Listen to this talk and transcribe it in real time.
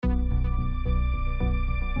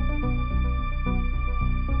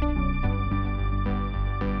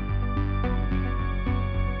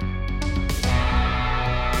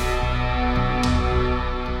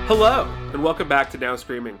Hello, and welcome back to Now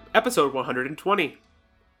Screaming, episode 120.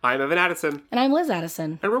 I'm Evan Addison. And I'm Liz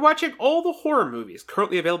Addison. And we're watching all the horror movies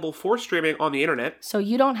currently available for streaming on the internet. So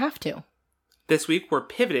you don't have to. This week we're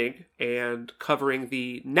pivoting and covering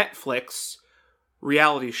the Netflix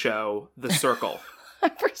reality show, The Circle.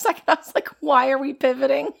 For a second I was like, why are we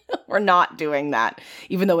pivoting? We're not doing that,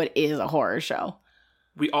 even though it is a horror show.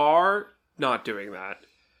 We are not doing that,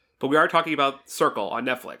 but we are talking about Circle on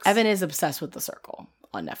Netflix. Evan is obsessed with The Circle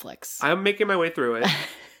on Netflix. I'm making my way through it.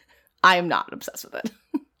 I am not obsessed with it.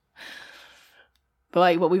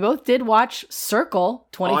 But we both did watch Circle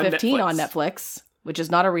 2015 on Netflix, which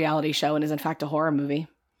is not a reality show and is in fact a horror movie.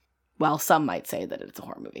 Well, some might say that it's a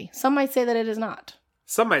horror movie. Some might say that it is not.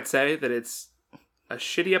 Some might say that it's a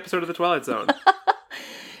shitty episode of The Twilight Zone.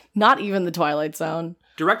 Not even The Twilight Zone.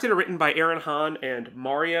 Directed and written by Aaron Hahn and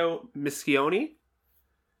Mario Mischione.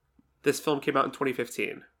 This film came out in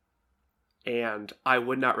 2015. And I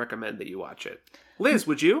would not recommend that you watch it. Liz,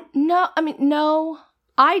 would you? No.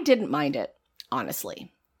 I didn't mind it,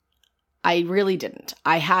 honestly. I really didn't.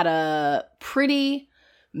 I had a pretty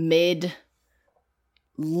mid-leaning,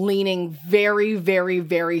 very, very,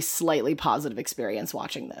 very slightly positive experience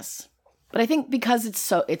watching this. But I think because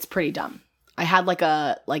it's pretty dumb. I had like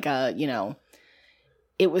a,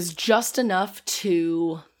 it was just enough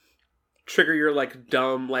to trigger your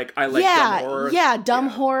dumb, I like dumb horror. Yeah, dumb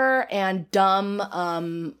horror and dumb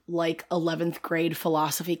 11th grade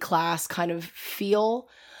philosophy class kind of feel.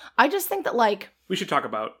 I just think that we should talk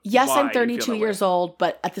about yes, why I'm 32 years old,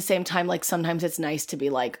 but at the same time, sometimes it's nice to be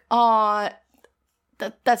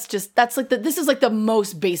this is the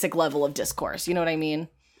most basic level of discourse. You know what I mean?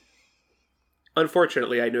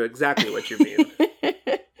 Unfortunately, I knew exactly what you mean.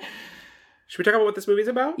 Should we talk about what this movie's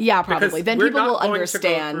about? Yeah, probably. Because then people will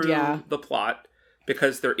understand. To go through the plot,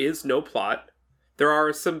 because there is no plot. There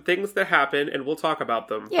are some things that happen, and we'll talk about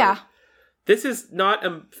them. Yeah. This is not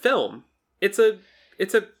a film. It's a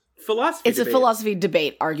philosophy. It's debate. A philosophy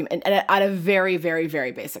debate argument at a very, very,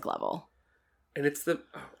 very basic level. And it's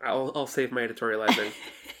I'll save my editorializing.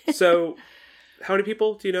 So, how many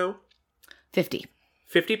people do you know? 50.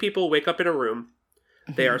 50 people wake up in a room.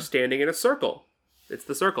 Mm-hmm. They are standing in a circle. It's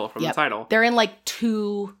the circle from the title. They're in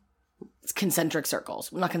two concentric circles.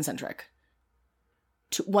 Well, not concentric.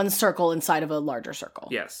 One circle inside of a larger circle.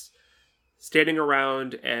 Yes. Standing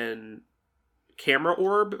around an camera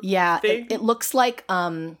orb thing. It looks like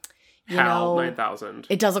HAL 9000.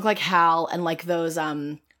 It does look like HAL and those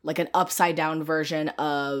an upside down version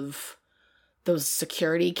of those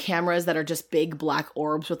security cameras that are just big black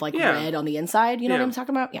orbs with red on the inside. You know what I'm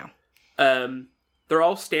talking about? Yeah. They're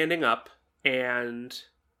all standing up and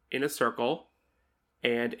in a circle,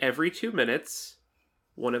 and every 2 minutes,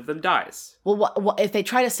 one of them dies. Well, if they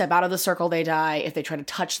try to step out of the circle, they die. If they try to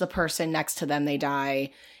touch the person next to them, they die.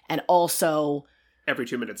 And also, every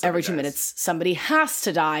 2 minutes, somebody has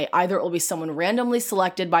to die. Either it will be someone randomly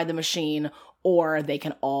selected by the machine, or they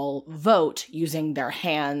can all vote using their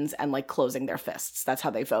hands and closing their fists. That's how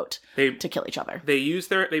they vote to kill each other.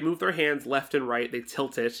 They move their hands left and right. They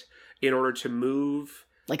tilt it in order to move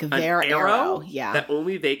their arrow, that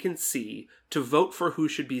only they can see, to vote for who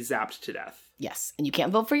should be zapped to death. Yes, and you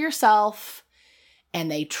can't vote for yourself. And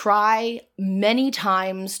they try many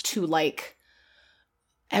times to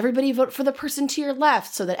everybody vote for the person to your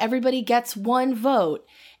left so that everybody gets one vote.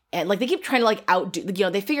 And they keep trying to outdo,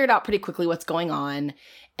 they figured out pretty quickly what's going on.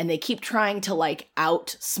 And they keep trying to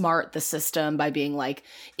outsmart the system by being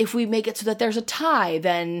if we make it so that there's a tie,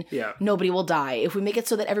 then nobody will die. If we make it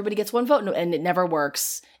so that everybody gets one vote, and it never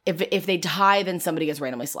works. If they tie, then somebody gets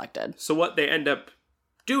randomly selected. So what they end up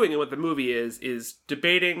doing and what the movie is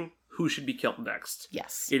debating who should be killed next.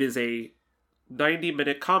 Yes. It is a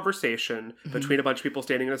 90-minute conversation between a bunch of people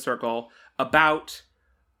standing in a circle about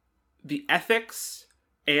the ethics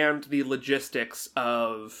and the logistics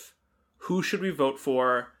of who should we vote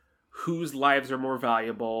for, whose lives are more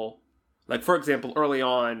valuable. For example, early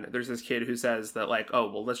on, there's this kid who says that,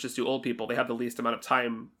 let's just do old people. They have the least amount of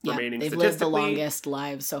time remaining they've statistically. Lived the longest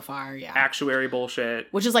lives so far, Actuary bullshit.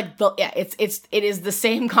 Which is it is the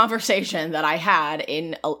same conversation that I had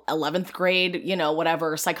in 11th grade,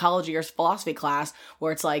 whatever, psychology or philosophy class,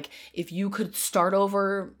 where it's if you could start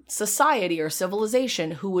over society or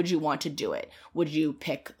civilization, who would you want to do it? Would you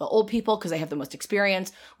pick the old people because they have the most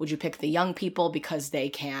experience? Would you pick the young people because they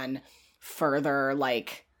can further,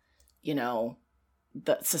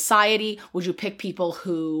 the society? Would you pick people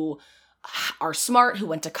who are smart, who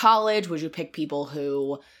went to college? Would you pick people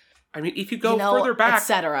who... if you go further back,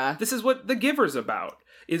 etc. This is what The Giver's about,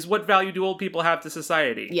 is what value do old people have to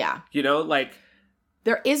society? Yeah.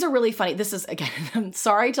 There is a really funny, this is, again, I'm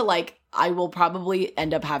sorry to like, I will probably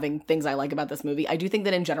end up having things I like about this movie. I do think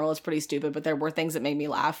that in general it's pretty stupid, but there were things that made me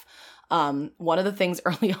laugh. One of the things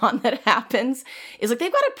early on that happens is like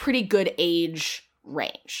they've got a pretty good age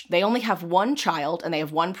range. They only have one child and they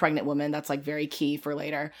have one pregnant woman. That's like very key for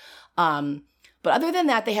later. But other than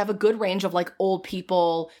that, they have a good range of like old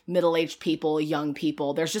people, middle-aged people, young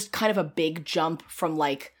people. There's just kind of a big jump from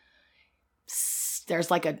like, there's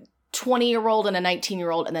like a 20-year-old and a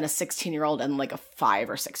 19-year-old and then a 16-year-old and like a 5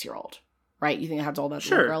 or 6-year-old, right? You think that's all that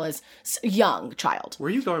Sure. the girl is? Young child. Where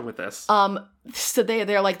are you going with this? So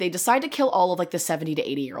they're like, they decide to kill all of like the 70 to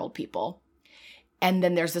 80-year-old people. And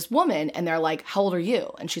then there's this woman and they're like, how old are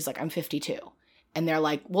you? And she's like, I'm 52. And they're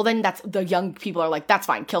like, well, then that's, the young people are like, that's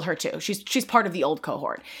fine, kill her too. She's part of the old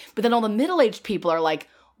cohort. But then all the middle-aged people are like,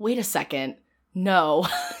 wait a second, no.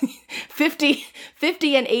 50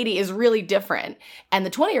 and 80 is really different. And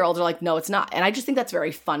the 20-year-olds are like, no, it's not. And I just think that's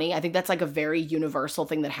very funny. I think that's like a very universal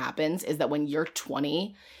thing that happens is that when you're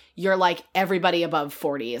 20, you're like, everybody above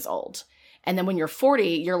 40 is old. And then when you're 40,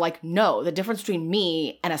 you're like, no, the difference between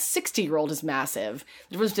me and a 60-year-old is massive.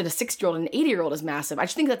 The difference between a 60-year-old and an 80-year-old is massive. I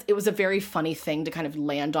just think that it was a very funny thing to kind of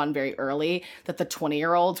land on very early, that the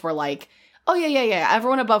 20-year-olds were like, oh, yeah.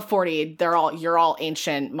 Everyone above 40, you're all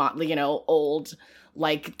ancient, old,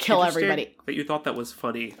 like, kill everybody. That you thought that was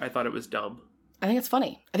funny. I thought it was dumb. I think it's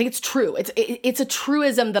funny. I think it's true. It's a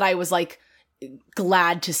truism that I was, like,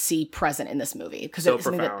 glad to see present in this movie. So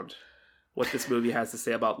profound. What this movie has to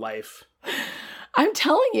say about life. I'm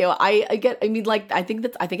telling you, I think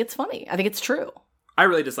it's funny. I think it's true. I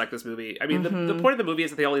really dislike this movie. I mean, the point of the movie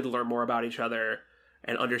is that they all need to learn more about each other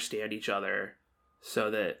and understand each other so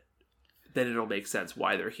that then it'll make sense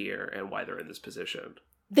why they're here and why they're in this position.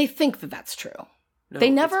 They think that that's true. No, they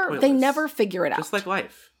never figure it out. Just like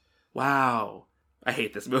life. Wow. I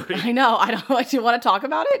hate this movie. I know. I don't. Do you want to talk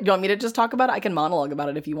about it? Do you want me to just talk about it? I can monologue about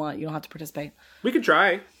it if you want. You don't have to participate. We can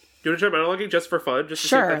try. Do you want to try monologuing just for fun? Just to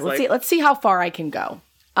sure. Let's see how far I can go.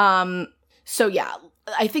 So yeah,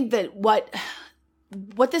 I think that what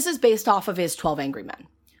this is based off of is 12 Angry Men,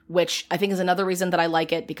 which I think is another reason that I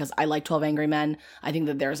like it, because I like 12 Angry Men. I think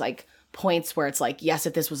that there's like points where it's like, yes,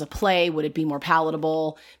 if this was a play, would it be more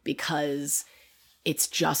palatable? Because it's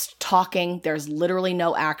just talking. There's literally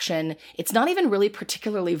no action. It's not even really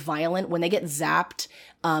particularly violent. When they get zapped,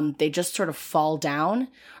 they just sort of fall down.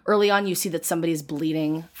 Early on, you see that somebody's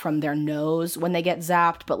bleeding from their nose when they get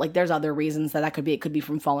zapped, but like there's other reasons that could be. It could be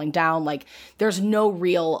from falling down. Like there's no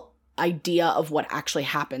real idea of what actually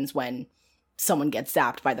happens when someone gets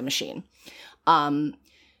zapped by the machine.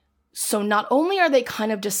 So not only are they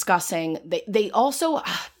kind of discussing, they also...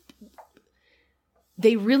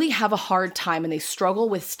 They really have a hard time and they struggle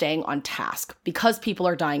with staying on task because people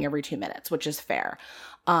are dying every 2 minutes, which is fair.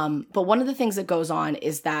 But one of the things that goes on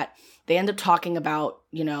is that they end up talking about,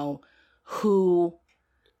 who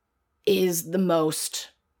is the most,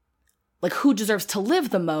 like who deserves to live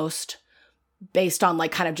the most based on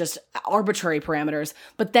like kind of just arbitrary parameters.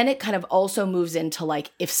 But then it kind of also moves into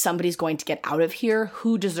like, if somebody's going to get out of here,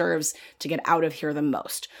 who deserves to get out of here the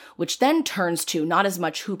most, which then turns to not as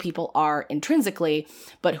much who people are intrinsically,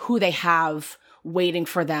 but who they have waiting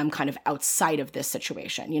for them kind of outside of this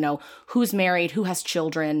situation. Who's married, who has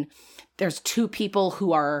children. There's two people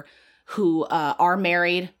who are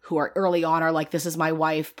married, who are early on are like, this is my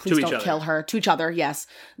wife, please don't kill her. To each other, yes.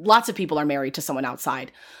 Lots of people are married to someone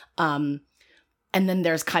outside. And then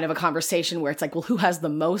there's kind of a conversation where it's like, well, who has the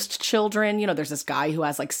most children? There's this guy who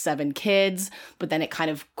has like 7 kids, but then it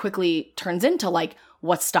kind of quickly turns into like,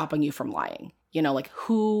 what's stopping you from lying? Like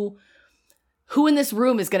who in this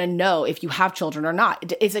room is going to know if you have children or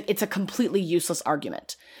not? It's a completely useless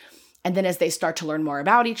argument. And then as they start to learn more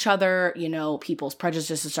about each other, people's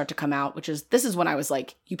prejudices start to come out, this is when I was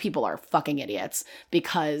like, you people are fucking idiots.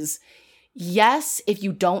 Because yes, if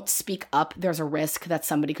you don't speak up, there's a risk that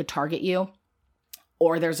somebody could target you.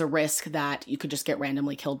 Or there's a risk that you could just get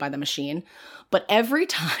randomly killed by the machine. But every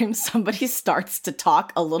time somebody starts to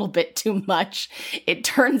talk a little bit too much, it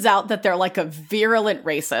turns out that they're like a virulent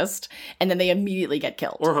racist, and then they immediately get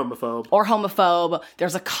killed. Or homophobe.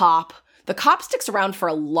 There's a cop. The cop sticks around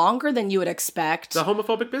for longer than you would expect. The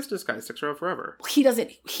homophobic business guy sticks around forever. He doesn't.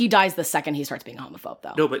 He dies the second he starts being a homophobe,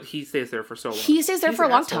 though. No, but he stays there for so long. He stays there for a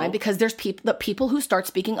long time because there's people who start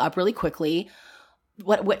speaking up really quickly.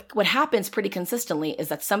 What happens pretty consistently is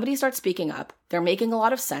that somebody starts speaking up. They're making a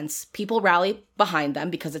lot of sense. People rally behind them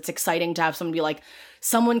because it's exciting to have someone be like,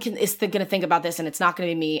 someone is going to think about this and it's not going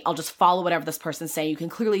to be me. I'll just follow whatever this person's saying. You can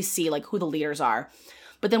clearly see like who the leaders are.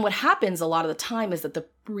 But then what happens a lot of the time is that the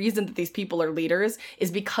reason that these people are leaders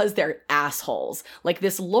is because they're assholes. Like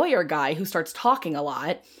this lawyer guy who starts talking a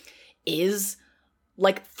lot is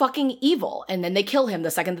like fucking evil. And then they kill him the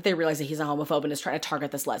second that they realize that he's a homophobe and is trying to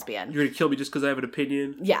target this lesbian. You're gonna kill me just because I have an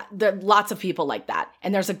opinion? Yeah, there are lots of people like that.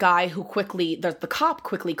 And there's a guy who the cop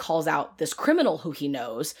quickly calls out this criminal who he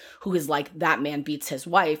knows, who is like, that man beats his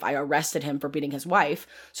wife. I arrested him for beating his wife.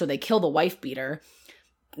 So they kill the wife beater,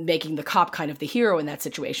 making the cop kind of the hero in that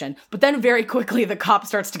situation. But then very quickly the cop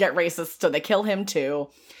starts to get racist, so they kill him too.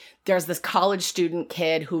 There's this college student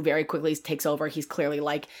kid who very quickly takes over. He's clearly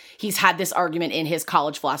like, he's had this argument in his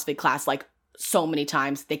college philosophy class like so many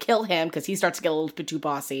times. They kill him because he starts to get a little bit too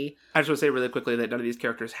bossy. I just want to say really quickly that none of these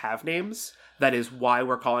characters have names. That is why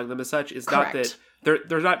we're calling them as such. It's Correct. Not that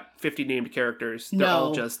there's not 50 named characters. They're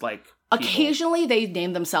all just like people. Occasionally they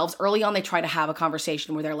name themselves. Early on they try to have a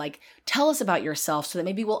conversation where they're like, tell us about yourself so that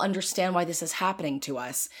maybe we'll understand why this is happening to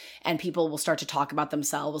us. And people will start to talk about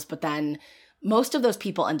themselves. But then most of those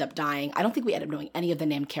people end up dying. I don't think we end up knowing any of the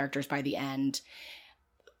named characters by the end.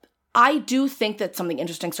 I do think that something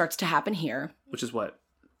interesting starts to happen here. Which is what?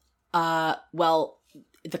 Well,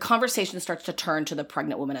 the conversation starts to turn to the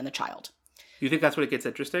pregnant woman and the child. You think that's when it gets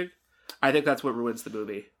interesting? I think that's what ruins the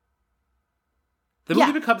movie. The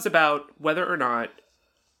movie becomes about whether or not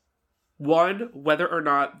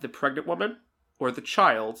the pregnant woman or the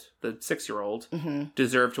child, the 6-year-old,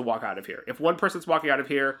 deserve to walk out of here. If one person's walking out of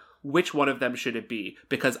here, which one of them should it be?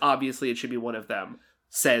 Because obviously it should be one of them,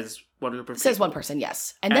 says one group of people. Says one person,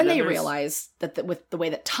 yes. And then they realize that with the way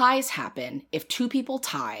that ties happen, if two people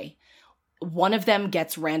tie, one of them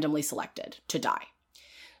gets randomly selected to die.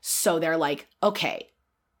 So they're like, okay,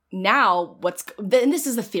 now and this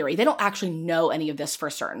is the theory. They don't actually know any of this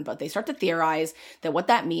for certain, but they start to theorize that what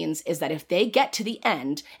that means is that if they get to the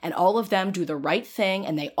end and all of them do the right thing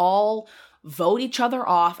and they all vote each other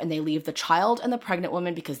off and they leave the child and the pregnant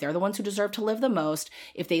woman because they're the ones who deserve to live the most,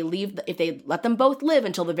 if they let them both live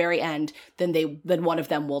until the very end, then one of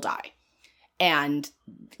them will die. And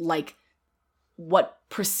like what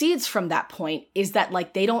proceeds from that point is that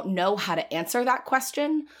like they don't know how to answer that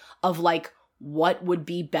question of like what would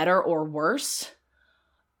be better or worse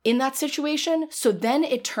in that situation. So then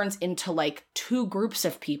it turns into like two groups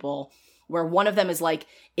of people where one of them is like,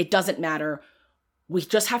 it doesn't matter. We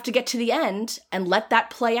just have to get to the end and let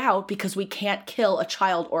that play out because we can't kill a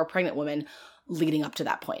child or a pregnant woman leading up to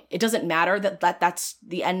that point. It doesn't matter that's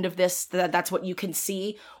the end of this, that's what you can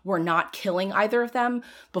see. We're not killing either of them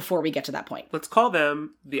before we get to that point. Let's call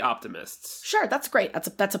them the optimists. Sure, that's great.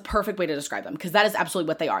 That's a perfect way to describe them because that is absolutely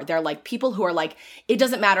what they are. They're like people who are like, it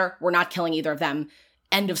doesn't matter. We're not killing either of them.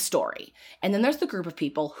 End of story. And then there's the group of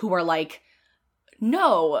people who are like,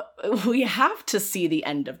 no, we have to see the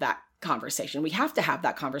end of that conversation. We have to have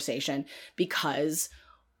that conversation because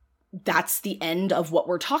that's the end of what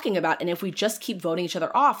we're talking about. And if we just keep voting each other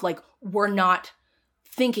off, like we're not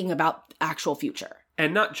thinking about actual future.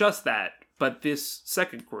 And not just that, but this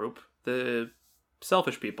second group, the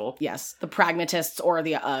selfish people. Yes, the pragmatists or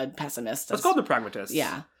the pessimists. Let's call them the pragmatists.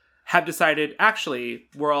 Yeah. Have decided, actually,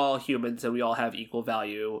 we're all humans and we all have equal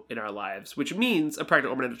value in our lives, which means a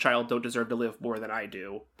pregnant woman and a child don't deserve to live more than I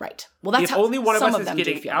do. Right. Well, that's if how only one of some us of is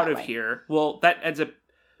getting out of here, well, that ends up,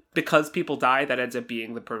 because people die, that ends up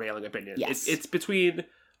being the prevailing opinion. Yes. It's between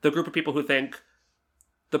the group of people who think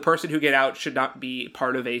the person who get out should not be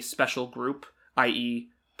part of a special group, i.e.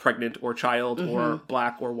 pregnant or child or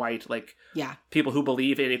black or white, like people who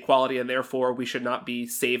believe in equality and therefore we should not be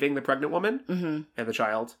saving the pregnant woman and the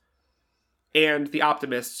child. And the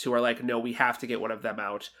optimists who are like, no, we have to get one of them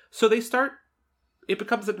out. So it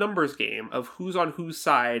becomes a numbers game of who's on whose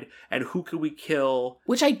side and who can we kill.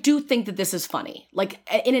 Which I do think that this is funny, like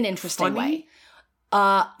in an interesting way.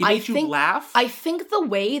 You laugh? I think the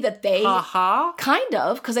way that they kind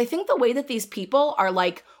of, because I think the way that these people are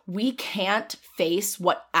like, we can't face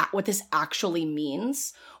what this actually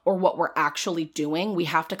means or what we're actually doing. We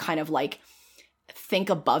have to kind of like think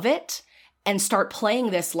above it and start playing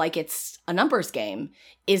this like it's a numbers game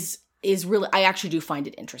is really, I actually do find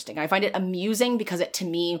it interesting. I find it amusing because it, to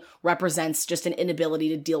me, represents just an inability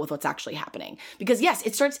to deal with what's actually happening. Because yes,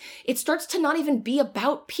 it starts to not even be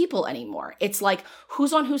about people anymore. It's like,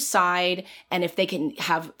 who's on whose side, and if they can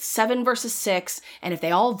have 7 versus 6, and if they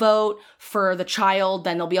all vote for the child,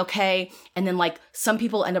 then they'll be okay. And then like, some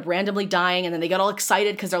people end up randomly dying, and then they get all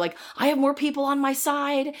excited because they're like, I have more people on my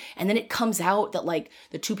side. And then it comes out that like,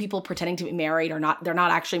 the 2 people pretending to be married they're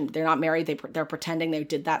not married, they're pretending they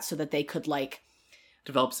did that so that they could like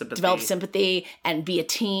develop sympathy and be a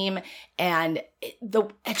team. And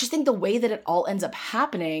I just think the way that it all ends up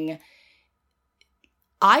happening,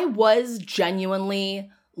 I was genuinely,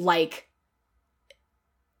 like,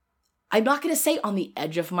 I'm not going to say on the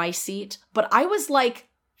edge of my seat, but I was, like,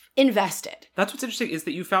 invested. That's what's interesting is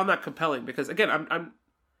that you found that compelling because, again, I'm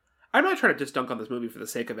not trying to just dunk on this movie for the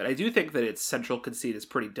sake of it. I do think that its central conceit is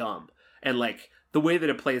pretty dumb. And, like, the way that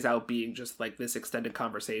it plays out being just, like, this extended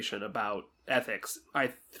conversation about ethics,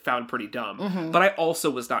 I found pretty dumb. Mm-hmm. But I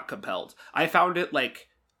also was not compelled. I found it, like,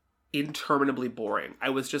 interminably boring. I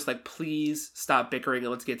was just like, please stop bickering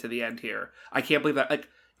and let's get to the end here. I can't believe that, like,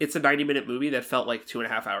 it's a 90-minute movie that felt like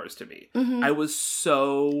 2.5 hours to me. Mm-hmm. I was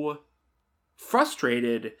so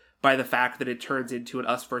frustrated by the fact that it turns into an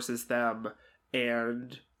us versus them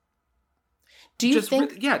and... Do you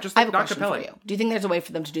think... just I have a not question compelling. for you. Do you think there's a way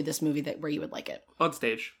for them to do this movie where you would like it? On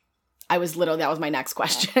stage. That was my next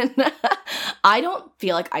question. I don't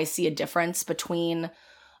feel like I see a difference between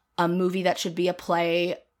a movie that should be a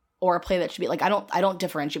play or a play that should be, like, I don't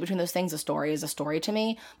differentiate between those things. A story is a story to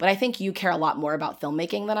me, but I think you care a lot more about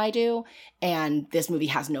filmmaking than I do, and this movie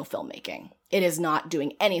has no filmmaking. It is not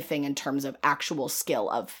doing anything in terms of actual skill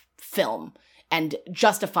of film and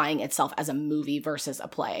justifying itself as a movie versus a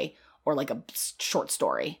play or like a short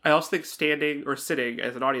story. I also think standing or sitting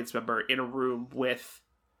as an audience member in a room with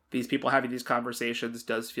these people having these conversations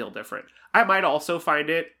does feel different. I might also find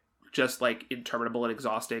it just, like, interminable and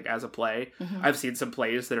exhausting as a play. Mm-hmm. I've seen some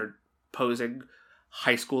plays that are posing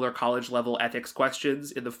high school or college level ethics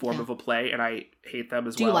questions in the form of a play, and I hate them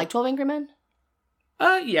as well. Do you like 12 Angry Men?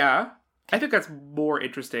 Yeah. I think that's more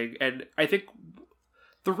interesting, and I think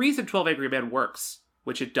the reason 12 Angry Men works,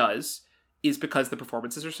 which it does, is because the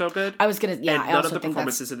performances are so good. I was gonna, yeah, and I none also of the think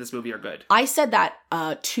performances in this movie are good. I said that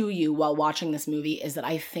to you while watching this movie, is that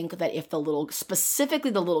I think that if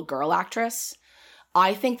specifically the little girl actress,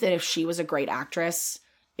 I think that if she was a great actress,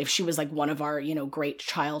 if she was like one of our, great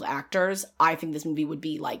child actors, I think this movie would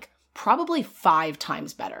be like probably 5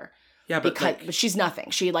 times better. Yeah, but but she's nothing.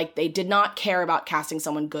 She, like, they did not care about casting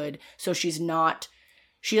someone good, so she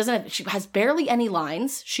has barely any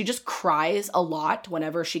lines. She just cries a lot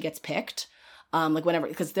whenever she gets picked.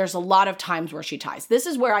 Because there's a lot of times where she ties. This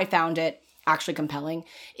is where I found it actually compelling,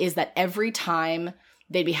 is that every time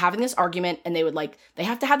they'd be having this argument and they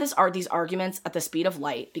have to have these arguments at the speed of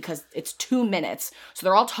light because it's 2 minutes. So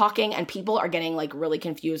they're all talking and people are getting, like, really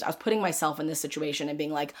confused. I was putting myself in this situation and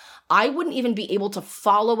being like, I wouldn't even be able to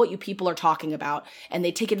follow what you people are talking about. And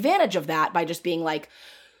they take advantage of that by just being like,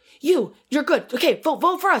 you're good. Okay,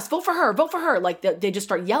 vote for us. Vote for her. Vote for her. Like, they just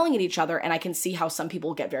start yelling at each other. And I can see how some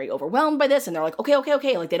people get very overwhelmed by this. And they're like,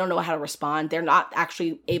 okay. Like, they don't know how to respond. They're not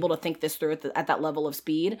actually able to think this through at that level of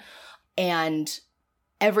speed. And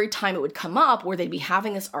every time it would come up where they'd be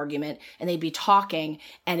having this argument and they'd be talking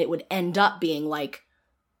and it would end up being like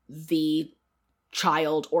the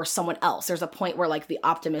child or someone else. There's a point where, like, the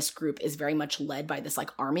Optimist group is very much led by this,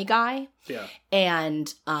 like, army guy. Yeah.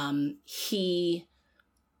 And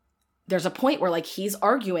there's a point where, like, he's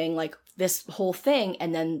arguing, like, this whole thing,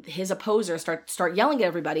 and then his opposers start yelling at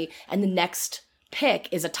everybody, and the next pick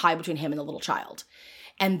is a tie between him and the little child.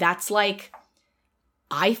 And that's, like,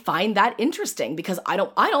 I find that interesting because I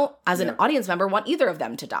don't as an audience member want either of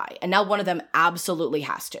them to die. And now one of them absolutely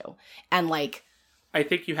has to. And, like, I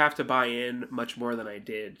think you have to buy in much more than I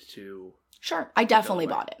did to... Sure. I definitely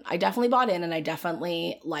bought in. And I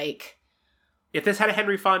definitely, like... If this had a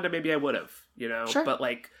Henry Fonda, maybe I would have, Sure. But,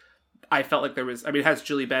 like, I felt like there was... I mean, it has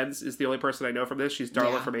Julie Benz is the only person I know from this. She's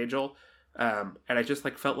Darla from Angel. And I just,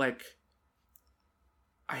 like, felt like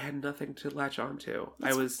I had nothing to latch on to.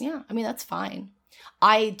 Yeah, I mean, that's fine.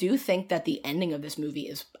 I do think that the ending of this movie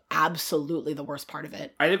is absolutely the worst part of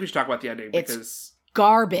it. I think we should talk about the ending because... It's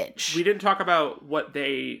garbage. We didn't talk about what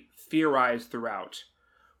they theorized throughout,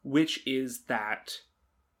 which is that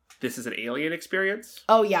this is an alien experience.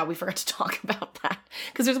 Oh, yeah, we forgot to talk about that.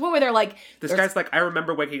 Because there's one where they're like... This guy's like, I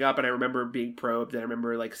remember waking up and I remember being probed and I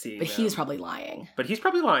remember, like, seeing But them. He's probably lying.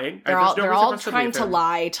 They're all trying to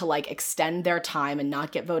lie to, like, extend their time and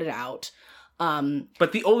not get voted out.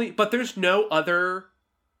 But there's no other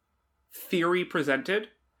theory presented.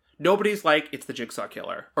 Nobody's like, it's the Jigsaw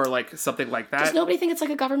Killer or, like, something like that. Does nobody think it's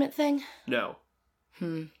like a government thing? No.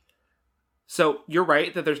 So you're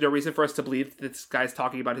right that there's no reason for us to believe that this guy's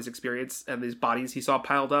talking about his experience and these bodies he saw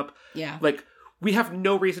piled up. Yeah. Like, we have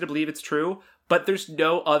no reason to believe it's true, but there's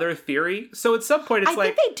no other theory. So at some point, I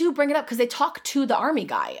think they do bring it up because they talk to the army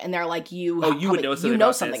guy and they're like, you would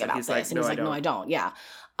know something about this. And he's like, no, I don't. Yeah.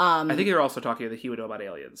 I think they're also talking that he would know about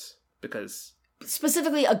aliens because...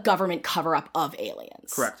 Specifically a government cover-up of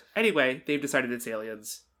aliens. Correct. Anyway, they've decided it's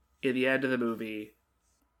aliens. In the end of the movie...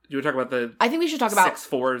 Do you want to talk about the... I think we should talk about... 6,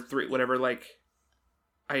 4, 3, whatever, like...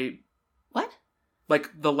 What? Like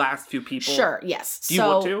the last few people? Sure, yes. Do you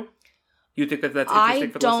want to? You think that that's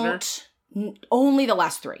interesting for the listener? Only the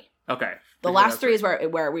last three. Okay. The last three is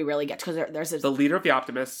where we really get to, because there's the leader of the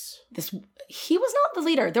Optimists. He was not the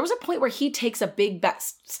leader. There was a point where he takes a big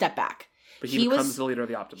step back. But he becomes the leader of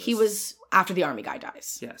the Optimists. He was after the army guy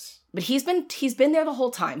dies. Yes. But he's been there the whole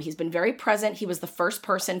time. He's been very present. He was the first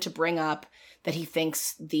person to bring up that he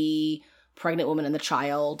thinks the pregnant woman and the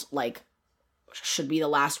child, like, should be the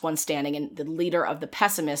last one standing. And the leader of the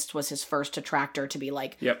Pessimists was his first detractor to be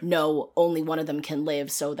like, yep. No, only one of them can live.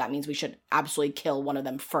 So that means we should absolutely kill one of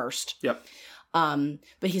them first. Yep.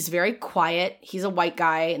 But he's very quiet. He's a white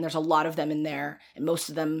guy, and there's a lot of them in there, and most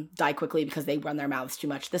of them die quickly because they run their mouths too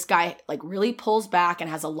much. This guy, like, really pulls back and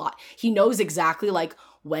has a lot. He knows exactly, like,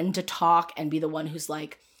 when to talk and be the one who's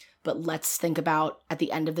like, but let's think about, at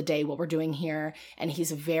the end of the day, what we're doing here. And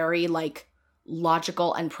he's very, like,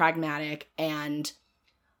 logical and pragmatic, and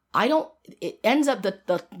it ends up that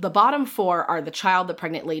the bottom four are the child, the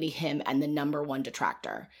pregnant lady, him, and the number one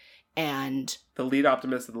detractor. And the lead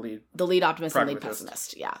optimist and the lead optimist and the lead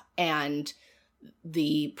pessimist, yeah. And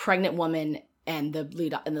the pregnant woman and the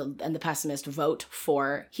lead and the pessimist vote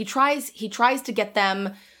for. He tries to get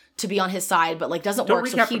them to be on his side, but like doesn't work,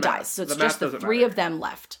 so he dies. So it's just the three of them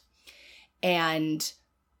left. And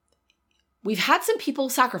we've had some people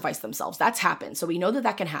sacrifice themselves. That's happened. So we know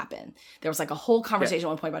that can happen. There was like a whole conversation at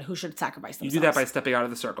one point about who should sacrifice themselves. You do that by stepping out of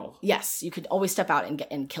the circle. Yes. You could always step out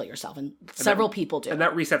and kill yourself. And several people do. And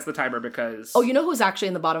that resets the timer because... Oh, you know who's actually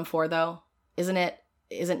in the bottom four, though? Isn't it?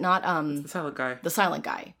 Is it not... It's the silent guy. The silent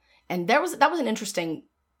guy. And that was an interesting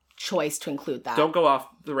choice to include that. Don't go off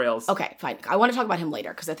the rails. Okay, fine. I want to talk about him later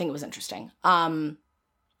because I think it was interesting.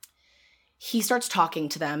 He starts talking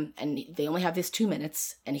to them, and they only have these 2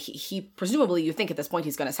 minutes, and he presumably, you think at this point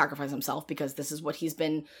he's going to sacrifice himself because this is what he's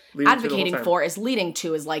been advocating for, is leading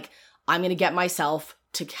to, is like, I'm going to get myself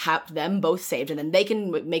to have them both saved, and then they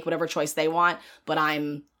can make whatever choice they want, but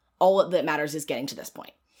all that matters is getting to this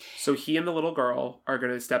point. So he and the little girl are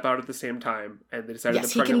going to step out at the same time, and they decide.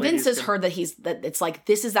 Yes, he convinces her that that it's like,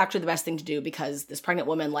 this is actually the best thing to do because this pregnant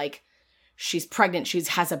woman, like, she's pregnant,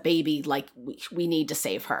 has a baby, like, we need to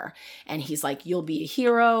save her. And he's like, you'll be a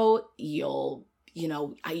hero, you're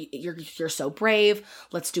so brave,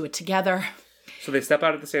 let's do it together. So they step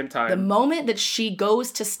out at the same time. The moment that she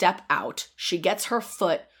goes to step out, she gets her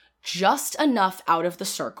foot just enough out of the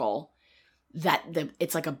circle that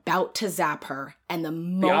it's like about to zap her. And the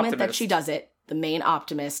moment that she does it, the main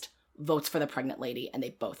optimist votes for the pregnant lady, and they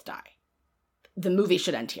both die. The movie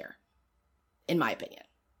should end here, in my opinion.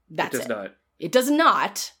 That's it. It does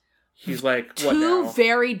not. He's like, what now? Two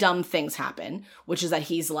very dumb things happen, which is that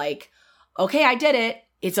he's like, okay, I did it.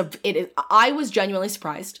 I was genuinely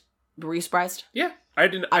surprised. Were you surprised? Yeah. I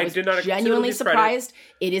did not genuinely surprised.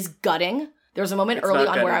 It is gutting. There was a moment early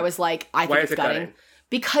on where I was like, I think it's gutting.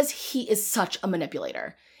 Because he is such a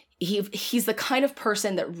manipulator. He's the kind of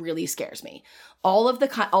person that really scares me. All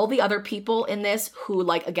the other people in this who,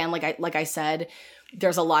 like, again, like I said,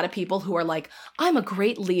 there's a lot of people who are like, I'm a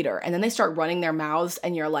great leader. And then they start running their mouths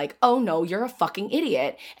and you're like, oh no, you're a fucking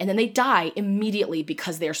idiot. And then they die immediately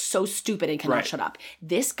because they're so stupid and cannot shut up.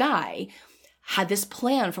 This guy had this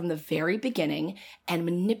plan from the very beginning and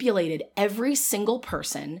manipulated every single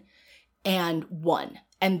person and won.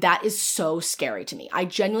 And that is so scary to me. I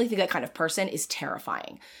genuinely think that kind of person is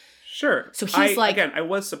terrifying. Sure. So he's I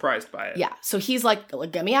was surprised by it. Yeah. So he's like,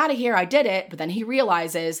 get me out of here. I did it. But then he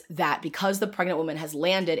realizes that because the pregnant woman has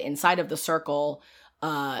landed inside of the circle,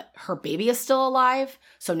 her baby is still alive.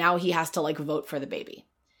 So now he has to, like, vote for the baby.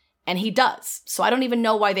 And he does. So I don't even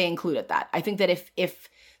know why they included that. I think that if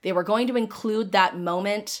they were going to include that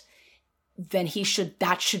moment, then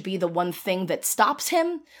that should be the one thing that stops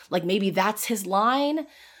him. Like, maybe that's his line,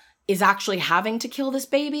 is actually having to kill this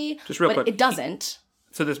baby. Just real quick. It doesn't.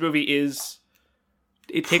 So this movie is...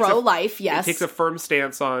 pro-life, yes. It takes a firm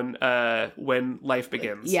stance on when life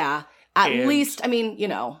begins. Yeah. At least, I mean,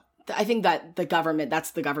 I think that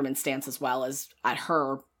that's the government's stance as well, as at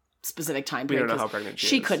her specific time period. We don't know how pregnant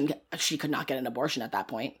she is. She could not get an abortion at that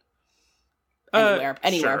point. Anywhere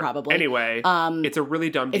sure. Probably. Anyway, it's a really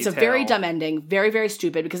dumb detail. It's a very dumb ending. Very, very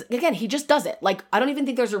stupid because, again, he just does it. Like, I don't even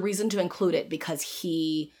think there's a reason to include it because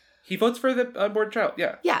he votes for the unborn child,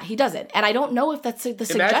 yeah. Yeah, he does it. And I don't know if that's the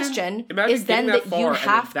suggestion is then that you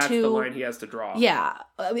have that's to... the line he has to draw. Yeah.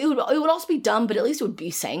 It would also be dumb, but at least it would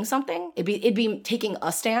be saying something. It'd be taking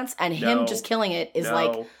a stance, and him just killing it is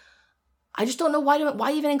like... I just don't know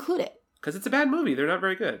why even include it. Because it's a bad movie. They're not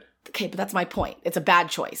very good. Okay, but that's my point. It's a bad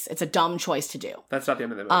choice. It's a dumb choice to do. That's not the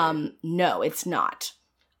end of the movie. No, it's not.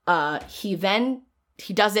 He then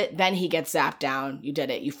he does it, then he gets zapped down. You did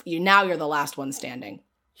it. You now you're the last one standing.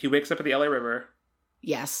 He wakes up at the LA River.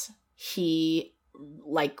 Yes. He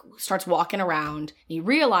like starts walking around. He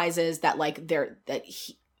realizes that like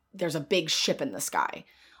there's a big ship in the sky.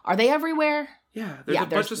 Are they everywhere? Yeah, there's a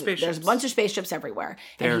bunch of spaceships. There's a bunch of spaceships everywhere.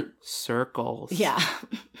 They're circles. Yeah,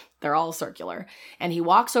 they're all circular. And he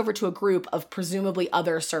walks over to a group of presumably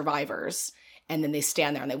other survivors, and then they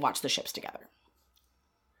stand there and they watch the ships together.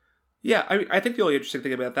 Yeah, I think the only interesting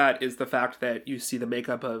thing about that is the fact that you see the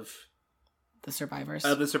makeup of the survivors.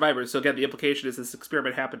 So again, the implication is this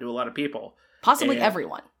experiment happened to a lot of people. Possibly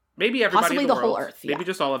everyone. Maybe everybody Possibly in the whole world. Earth. Yeah. Maybe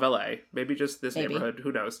just all of LA. Maybe just this neighborhood.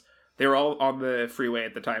 Who knows? They were all on the freeway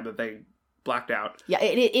at the time that they blacked out. Yeah,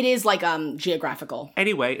 it is like geographical.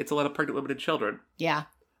 Anyway, it's a lot of pregnant women and children. Yeah.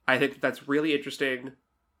 I think that's really interesting.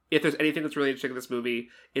 If there's anything that's really interesting in this movie,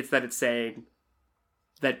 it's that it's saying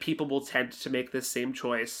that people will tend to make this same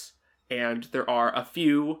choice, and there are a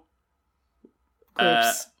few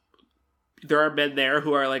groups. There are men there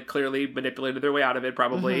who are like clearly manipulated their way out of it,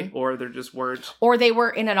 probably, or they just weren't. Or they were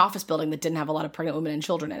in an office building that didn't have a lot of pregnant women and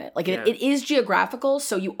children in it. Like it is geographical,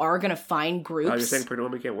 so you are going to find groups. Oh, you're saying pregnant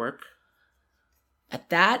women can't work? At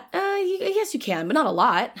that, I guess you can, but not a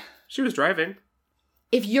lot. She was driving.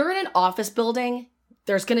 If you're in an office building,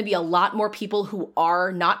 there's going to be a lot more people who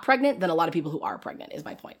are not pregnant than a lot of people who are pregnant, is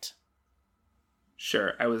my point.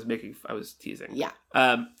 Sure, I was teasing. Yeah.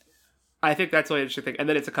 I think that's the only interesting thing. And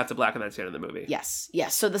then it's a cut to black and that's the end of the movie. Yes.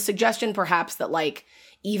 So the suggestion perhaps that like,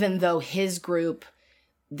 even though his group,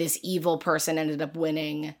 this evil person ended up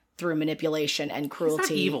winning through manipulation and cruelty.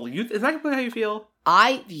 He's not evil. Is that how you feel?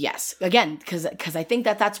 Yes. Again, because I think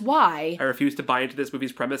that's why. I refuse to buy into this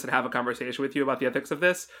movie's premise and have a conversation with you about the ethics of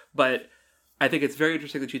this, but I think it's very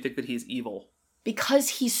interesting that you think that he's evil. Because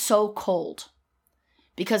he's so cold.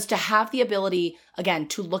 Because to have the ability, again,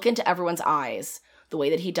 to look into everyone's eyes the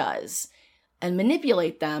way that he does and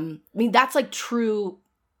manipulate them, I mean, that's like true,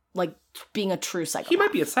 like being a true psychopath. He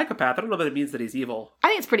might be a psychopath. I don't know that it means that he's evil. I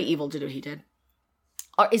think it's pretty evil to do what he did.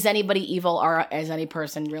 Or is anybody evil, or is any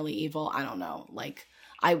person really evil? I don't know. Like,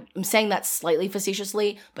 I'm saying that slightly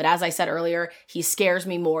facetiously, but as I said earlier, he scares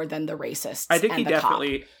me more than the racists. I think and he the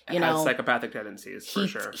definitely cop. has psychopathic tendencies, for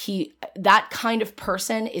sure. That kind of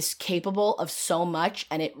person is capable of so much,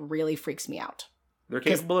 and it really freaks me out. They're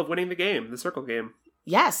capable of winning the game, the circle game.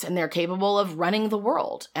 Yes, and they're capable of running the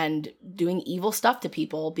world and doing evil stuff to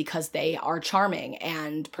people because they are charming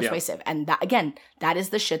and persuasive. Yeah. And that, again, that is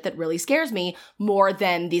the shit that really scares me more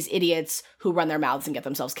than these idiots who run their mouths and get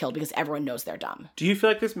themselves killed because everyone knows they're dumb. Do you feel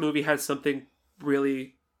like this movie has something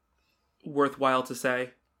really worthwhile to say?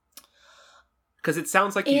 Because it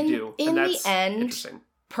sounds like you do. In the end,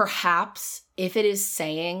 perhaps if it is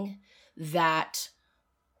saying that,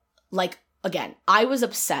 like, again, I was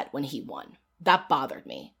upset when he won. That bothered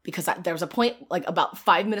me because there was a point like about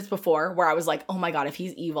 5 minutes before where I was like, oh my God, if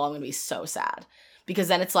he's evil, I'm going to be so sad. Because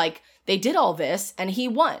then it's like, they did all this and he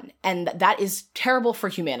won. And that is terrible for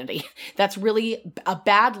humanity. That's really a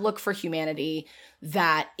bad look for humanity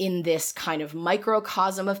that in this kind of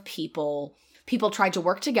microcosm of people tried to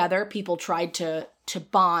work together. People tried to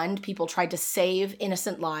bond. People tried to save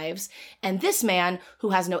innocent lives. And this man,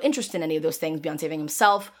 who has no interest in any of those things beyond saving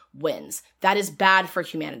himself, wins. That is bad for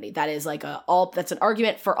humanity. That is like that's an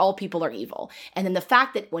argument for all people are evil. And then the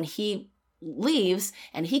fact that when he leaves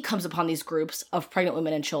and he comes upon these groups of pregnant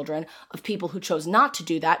women and children, of people who chose not to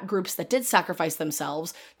do that, groups that did sacrifice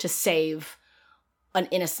themselves to save an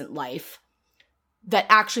innocent life, that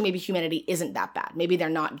actually maybe humanity isn't that bad. Maybe they're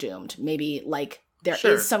not doomed. Maybe like there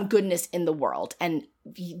is some goodness in the world. And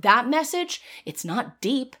that message, it's not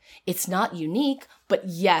deep, it's not unique, but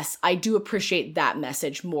yes, I do appreciate that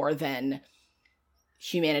message more than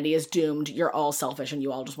humanity is doomed, you're all selfish, and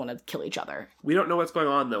you all just want to kill each other. We don't know what's going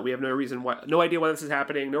on, though. We have no idea why this is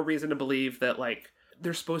happening, no reason to believe that, like,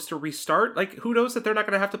 they're supposed to restart. Like, who knows that they're not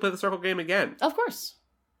going to have to play the circle game again? Of course.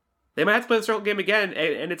 They might have to play the circle game again,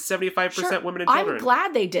 and it's 75% women and children. I'm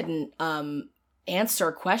glad they didn't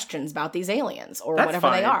answer questions about these aliens or That's whatever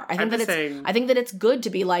fine. they are. I think that it's good to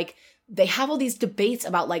be like, they have all these debates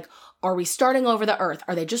about like, are we starting over the earth?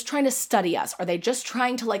 Are they just trying to study us? Are they just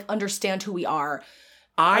trying to like understand who we are?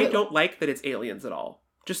 I don't like that it's aliens at all.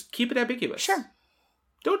 Just keep it ambiguous. Sure.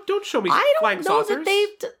 Don't show me flying saucers. I don't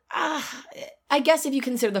know that I guess if you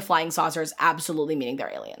consider the flying saucers absolutely meaning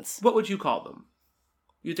they're aliens. What would you call them?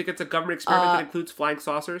 You think it's a government experiment that includes flying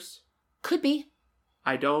saucers? Could be.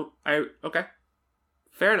 Okay.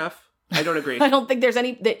 Fair enough. I don't agree. I don't think there's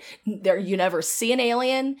any, you never see an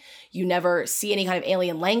alien. You never see any kind of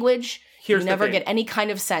alien language. You never get any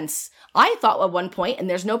kind of sense. I thought at one point, and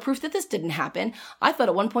there's no proof that this didn't happen, I thought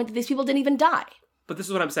at one point that these people didn't even die. but this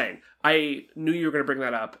is what I'm saying. I knew you were going to bring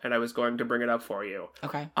that up, and I was going to bring it up for you.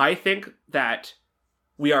 Okay. I think that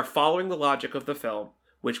we are following the logic of the film,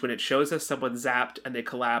 which when it shows us someone zapped and they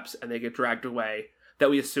collapse and they get dragged away, that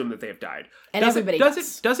we assume that they've died. And everybody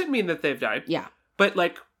does. Doesn't mean that they've died. Yeah. But,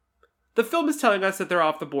 like, the film is telling us that they're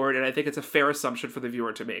off the board, and I think it's a fair assumption for the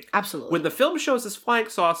viewer to make. Absolutely. When the film shows us flying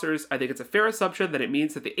saucers, I think it's a fair assumption that it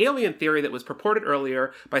means that the alien theory that was purported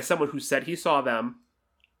earlier by someone who said he saw them,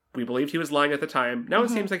 we believed he was lying at the time. Now it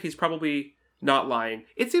seems like he's probably not lying.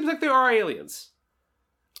 It seems like there are aliens.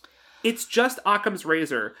 It's just Occam's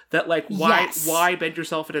razor that, like, why bend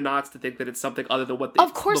yourself into knots to think that it's something other than what they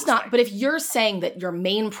Of course looks not. like? But if you're saying that your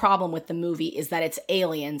main problem with the movie is that it's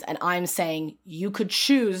aliens, and I'm saying you could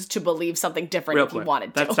choose to believe something different Real if quick, you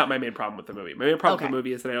wanted to. that's not my main problem with the movie. My main problem with Okay. the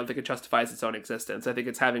movie is that I don't think it justifies its own existence. I think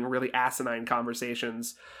it's having really asinine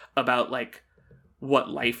conversations about, like, what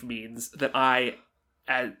life means that I,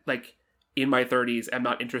 in my 30s, am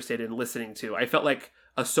not interested in listening to. I felt like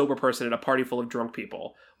a sober person in a party full of drunk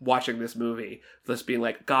people watching this movie, just being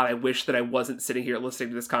like, God, I wish that I wasn't sitting here listening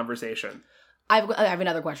to this conversation. I have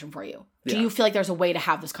another question for you. Do Yeah. you feel like there's a way to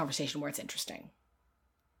have this conversation where it's interesting?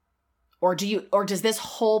 Or does this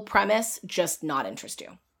whole premise just not interest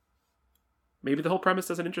you? Maybe the whole premise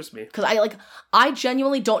doesn't interest me. Because I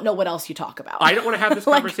genuinely don't know what else you talk about. I don't want to have this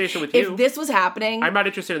Like, conversation with you. If this was happening, I'm not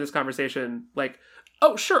interested in this conversation. Like,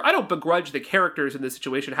 oh, sure, I don't begrudge the characters in this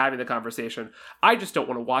situation having the conversation. I just don't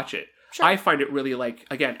want to watch it. Sure. I find it really, like,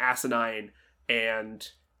 again, asinine, and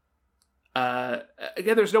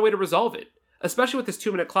again, there's no way to resolve it, especially with this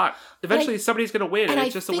 2-minute clock. Eventually, somebody's going to win, and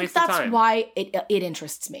it's just a waste of time. that's why it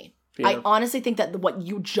interests me. Yeah. I honestly think that what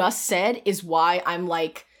you just said is why I'm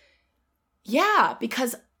like, yeah,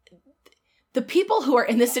 because the people who are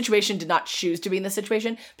in this situation did not choose to be in this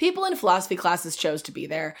situation. People in philosophy classes chose to be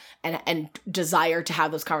there and desire to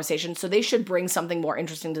have those conversations. So they should bring something more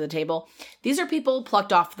interesting to the table. These are people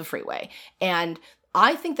plucked off the freeway. And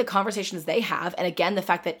I think the conversations they have, and again, the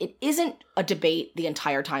fact that it isn't a debate the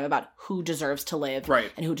entire time about who deserves to live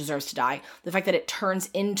and who deserves to die. The fact that it turns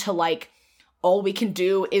into, like, all we can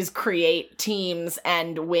do is create teams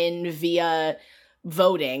and win via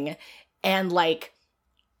voting. And, like,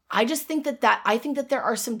 I just think I think that there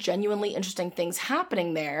are some genuinely interesting things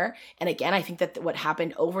happening there. And again, I think that what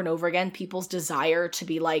happened over and over again, people's desire to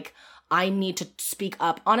be like, I need to speak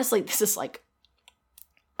up. Honestly, this is like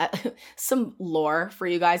some lore for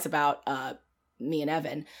you guys about me and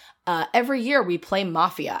Evan. Every year we play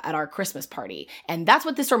Mafia at our Christmas party. And that's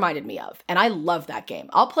what this reminded me of. And I love that game.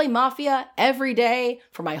 I'll play Mafia every day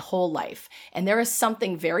for my whole life. And there is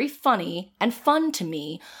something very funny and fun to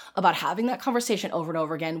me about having that conversation over and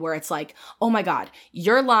over again where it's like, oh my God,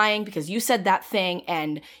 you're lying because you said that thing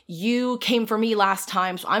and you came for me last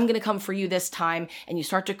time, so I'm going to come for you this time. And you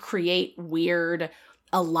start to create weird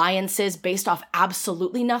alliances based off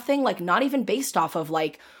absolutely nothing, like not even based off of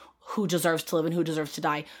like who deserves to live and who deserves to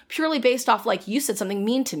die, purely based off like you said something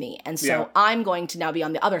mean to me. And so I'm going to now be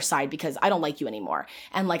on the other side because I don't like you anymore.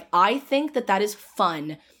 And like, I think that is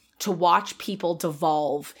fun to watch people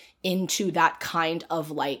devolve into that kind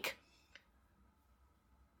of like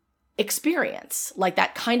experience, like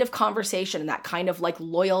that kind of conversation and that kind of like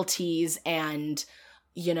loyalties. And,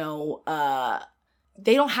 you know,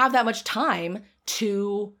 they don't have that much time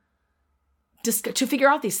to figure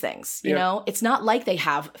out these things, you know? It's not like they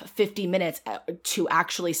have 50 minutes to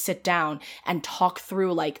actually sit down and talk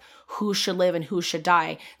through like who should live and who should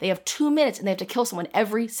die. They have 2 minutes and they have to kill someone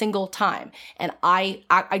every single time. And I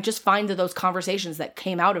just find that those conversations that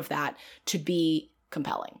came out of that to be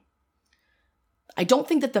compelling. I don't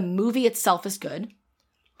think that the movie itself is good.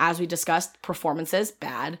 As we discussed, performances,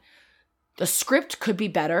 bad. The script could be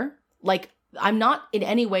better. Like, I'm not in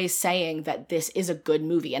any way saying that this is a good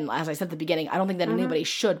movie. And as I said at the beginning, I don't think that anybody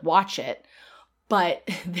should watch it. But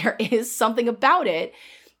there is something about it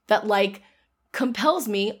that like compels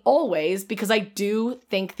me always, because I do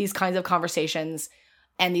think these kinds of conversations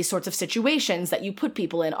and these sorts of situations that you put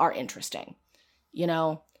people in are interesting. You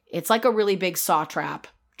know, it's like a really big Saw trap,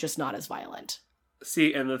 just not as violent.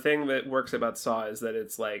 See, and the thing that works about Saw is that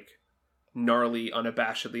it's like gnarly,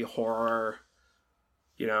 unabashedly horror,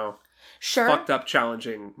 you know, sure, fucked up,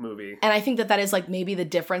 challenging movie. And I think that is like maybe the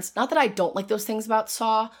difference. Not that I don't like those things about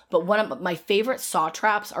Saw, but one of my favorite Saw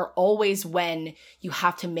traps are always when you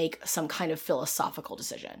have to make some kind of philosophical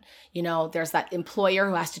decision. You know, there's that employer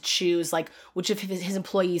who has to choose like which of his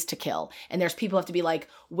employees to kill. And there's people who have to be like,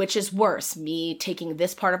 which is worse, me taking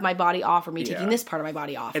this part of my body off or me taking this part of my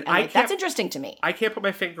body off? And like, that's interesting to me. I can't put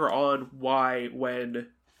my finger on why when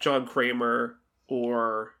John Kramer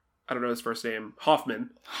or, I don't know his first name,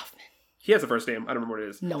 Hoffman, He has a first name. I don't remember what it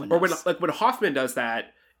is. No one Or knows. when Hoffman does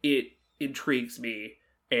that, it intrigues me.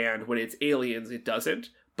 And when it's aliens, it doesn't.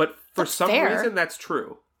 But for That's some fair. reason, that's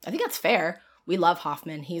true. I think that's fair. We love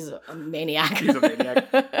Hoffman. He's a maniac. He's a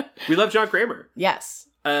maniac. We love John Kramer. Yes.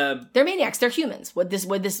 They're maniacs. They're humans. Would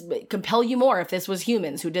this compel you more if this was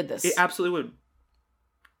humans who did this? It absolutely would.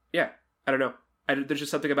 Yeah. I don't know. There's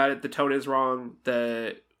just something about it. The tone is wrong.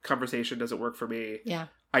 The conversation doesn't work for me. Yeah.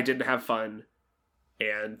 I didn't have fun.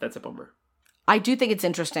 And that's a bummer. I do think it's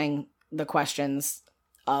interesting, the questions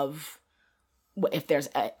of if there's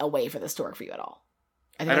a way for this to work for you at all.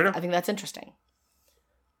 I don't know. I think that's interesting.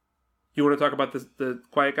 You want to talk about the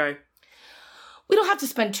quiet guy? We don't have to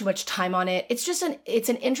spend too much time on it. It's just it's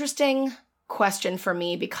an interesting question for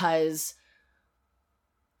me because,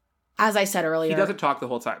 as I said earlier, he doesn't talk the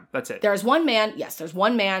whole time. That's it. There's one man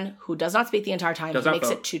who does not speak the entire time. He makes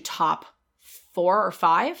it to top 4 or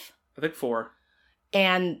 5. I think 4.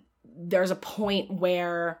 And there's a point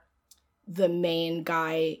where the main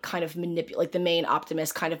guy kind of the main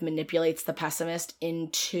optimist kind of manipulates the pessimist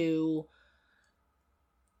into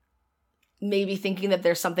maybe thinking that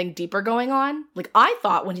there's something deeper going on. Like, I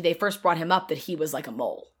thought when they first brought him up that he was like a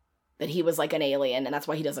mole, that he was like an alien, and that's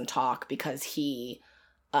why he doesn't talk, because he,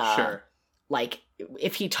 sure. Like,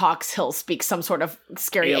 if he talks, he'll speak some sort of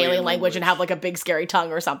scary alien language and have like a big scary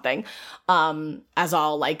tongue or something, as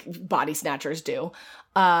all like body snatchers do.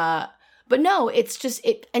 But no, it's just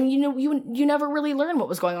it, and you never really learn what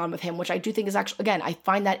was going on with him, which I do think is actually, again, I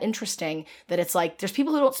find that interesting, that it's like there's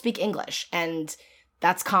people who don't speak English, and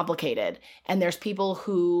that's complicated, and there's people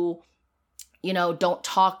who, don't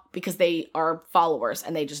talk because they are followers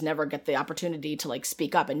and they just never get the opportunity to like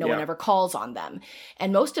speak up, and no one ever calls on them.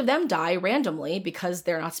 And most of them die randomly because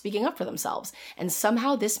they're not speaking up for themselves. And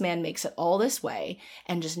somehow this man makes it all this way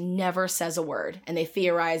and just never says a word. And they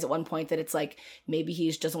theorize at one point that it's like, maybe he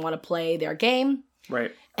just doesn't want to play their game.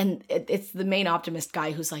 Right. And it's the main optimist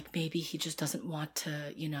guy who's like, maybe he just doesn't want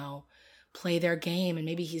to, play their game, and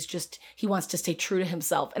maybe he wants to stay true to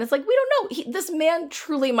himself. And it's like, we don't know. This man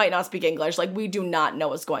truly might not speak English. Like, we do not know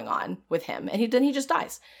what's going on with him. And then he just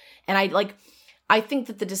dies. And I think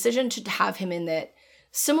that the decision to have him in that,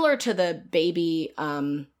 similar to the baby,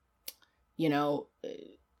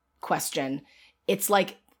 question, it's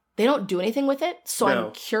like they don't do anything with it. So no.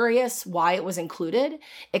 I'm curious why it was included,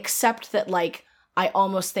 except that like, I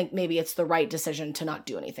almost think maybe it's the right decision to not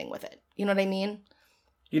do anything with it. You know what I mean?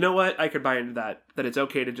 You know what? I could buy into that it's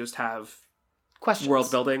okay to just have questions, world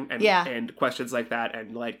building and questions like that.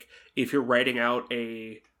 And like, if you're writing out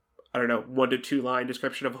a, 1 to 2 line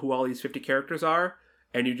description of who all these 50 characters are,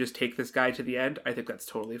 and you just take this guy to the end, I think that's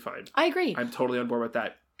totally fine. I agree. I'm totally on board with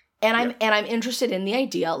that. And I'm interested in the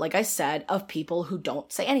idea, like I said, of people who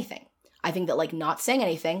don't say anything. I think that like not saying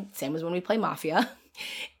anything, same as when we play Mafia,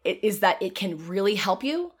 is that it can really help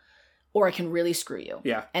you, or it can really screw you.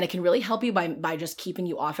 Yeah. And it can really help you by just keeping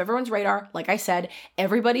you off everyone's radar. Like I said,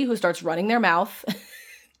 everybody who starts running their mouth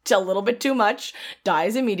a little bit too much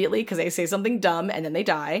dies immediately because they say something dumb and then they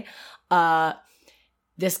die.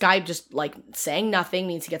 This guy just like saying nothing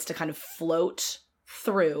means he gets to kind of float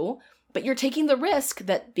through. But you're taking the risk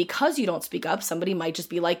that because you don't speak up, somebody might just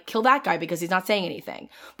be like, kill that guy because he's not saying anything.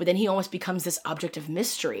 But then he almost becomes this object of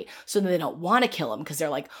mystery. So then they don't want to kill him because they're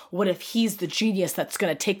like, what if he's the genius that's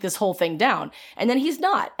going to take this whole thing down? And then he's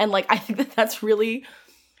not. And like, I think that's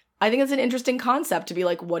an interesting concept to be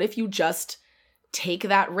like, what if you just take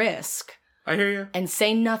that risk? I hear you. And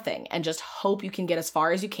say nothing and just hope you can get as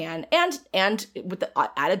far as you can. And with the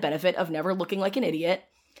added benefit of never looking like an idiot,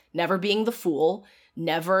 never being the fool,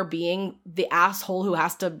 never being the asshole who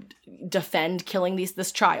has to defend killing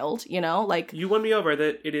this child, like... You won me over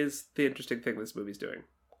that it is the interesting thing this movie's doing.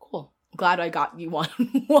 Cool. Glad I got you one.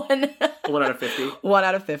 1 out of 50. 1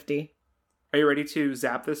 out of 50. Are you ready to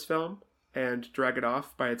zap this film and drag it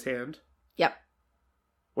off by its hand? Yep.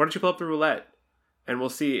 Why don't you pull up the roulette and we'll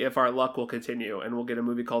see if our luck will continue and we'll get a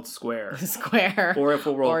movie called Square. Square. Or if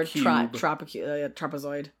we'll roll or Cube.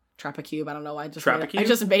 Trapezoid. Trapacube. I don't know why. Trapacube? I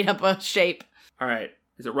just made up a shape. All right.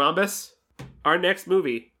 Is it rhombus? Our next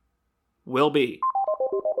movie will be...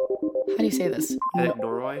 How do you say this? I think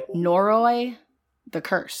Noroi. Noroi, The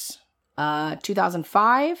Curse.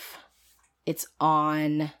 2005. It's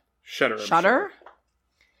on Shudder. Shudder.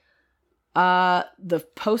 The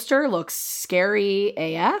poster looks scary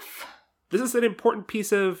AF. This is an important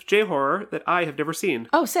piece of J-horror that I have never seen.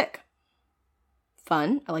 Oh, sick.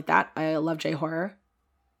 Fun. I like that. I love J-horror.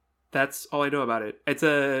 That's all I know about it. It's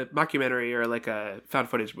a mockumentary or like a found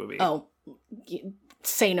footage movie. Oh,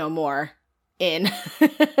 say no more. In.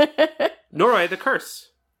 Noroi, The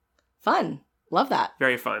Curse. Fun. Love that.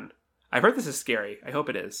 Very fun. I've heard this is scary. I hope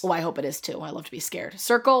it is. Oh, I hope it is too. I love to be scared.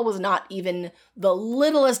 Circle was not even the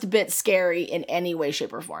littlest bit scary in any way,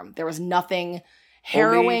 shape, or form. There was nothing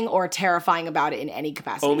harrowing or terrifying about it in any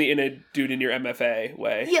capacity. Only in a dude in your MFA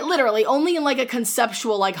way. Yeah, literally. Only in like a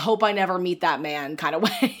conceptual, like, hope I never meet that man kind of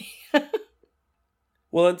way.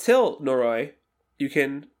 Well, until Noroi, you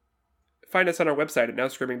can find us on our website at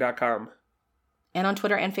nowscreaming.com. And on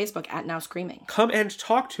Twitter and Facebook at Now Screaming. Come and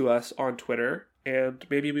talk to us on Twitter, and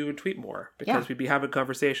maybe we would tweet more, because we'd be having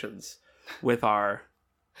conversations with our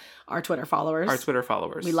Twitter followers. Our Twitter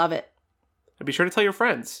followers. We love it. And be sure to tell your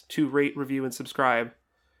friends to rate, review, and subscribe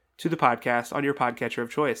to the podcast on your podcatcher of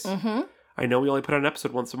choice. Mm-hmm. I know we only put out an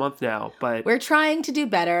episode once a month now, but we're trying to do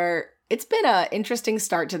better. It's been an interesting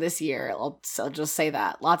start to this year. I'll just say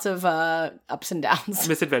that. Lots of ups and downs.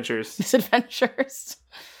 misadventures. Misadventures.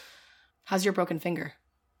 How's your broken finger?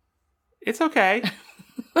 It's okay.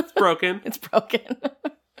 It's broken. It's broken.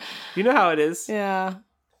 You know how it is. Yeah.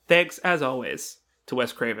 Thanks, as always, to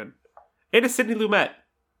Wes Craven and to Sidney Lumet,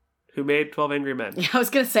 who made 12 Angry Men. Yeah, I was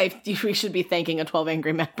going to say, we should be thanking a 12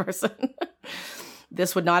 Angry Men person.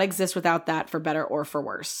 This would not exist without that, for better or for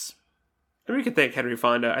worse. And we could thank Henry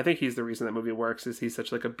Fonda. I think he's the reason that movie works, is he's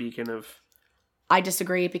such like a beacon of... I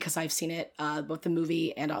disagree, because I've seen it, both the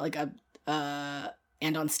movie and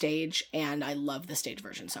and on stage, and I love the stage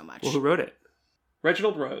version so much. Well, who wrote it?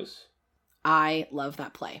 Reginald Rose. I love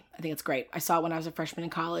that play. I think it's great. I saw it when I was a freshman in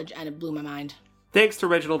college, and it blew my mind. Thanks to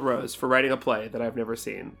Reginald Rose for writing a play that I've never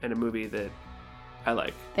seen and a movie that I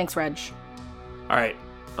like. Thanks, Reg. All right.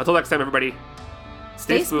 Until next time, everybody.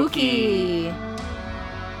 Stay spooky.